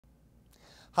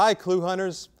Hi, Clue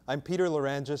Hunters. I'm Peter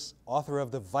Lerangis, author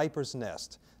of The Viper's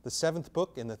Nest, the 7th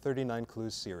book in the 39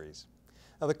 Clues series.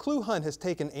 Now, the clue hunt has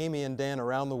taken Amy and Dan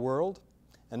around the world,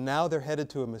 and now they're headed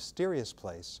to a mysterious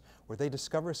place where they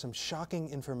discover some shocking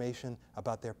information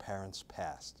about their parents'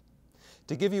 past.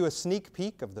 To give you a sneak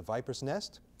peek of The Viper's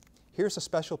Nest, here's a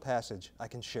special passage I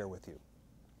can share with you.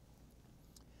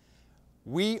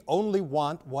 We only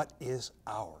want what is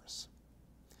ours.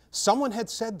 Someone had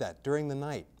said that during the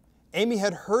night. Amy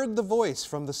had heard the voice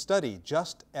from the study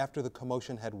just after the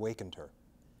commotion had wakened her.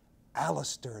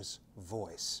 Alistair's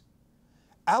voice.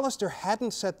 Alistair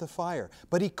hadn't set the fire,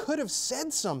 but he could have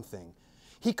said something.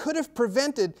 He could have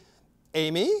prevented...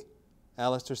 Amy?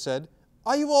 Alistair said.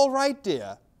 Are you all right,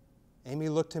 dear? Amy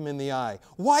looked him in the eye.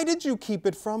 Why did you keep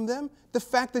it from them? The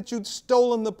fact that you'd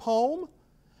stolen the poem?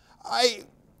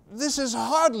 This is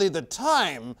hardly the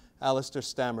time, Alistair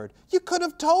stammered. You could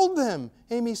have told them,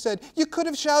 Amy said. You could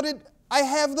have shouted, I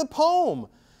have the poem.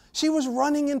 She was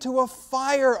running into a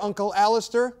fire, Uncle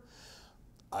Alistair.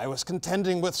 I was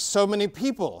contending with so many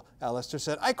people, Alistair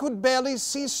said. I could barely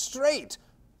see straight.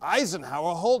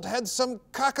 Eisenhower Holt had some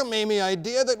cockamamie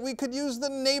idea that we could use the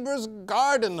neighbor's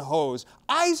garden hose.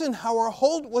 Eisenhower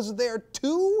Holt was there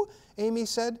too, Amy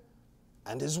said.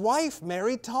 And his wife,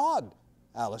 Mary Todd,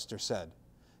 Alistair said.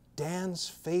 Dan's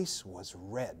face was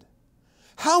red.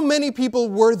 How many people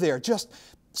were there just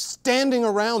standing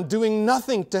around doing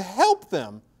nothing to help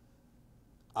them?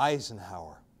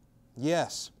 Eisenhower.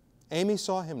 Yes, Amy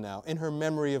saw him now in her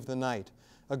memory of the night.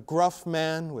 A gruff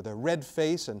man with a red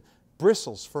face and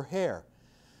bristles for hair.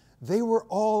 They were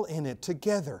all in it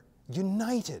together,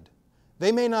 united.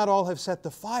 They may not all have set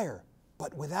the fire,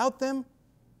 but without them,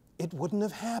 it wouldn't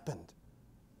have happened.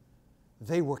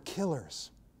 They were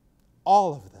killers,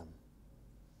 all of them.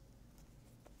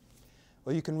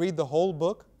 Well, you can read the whole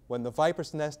book when The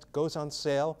Viper's Nest goes on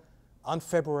sale on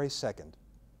February 2nd.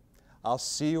 I'll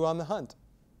see you on the hunt.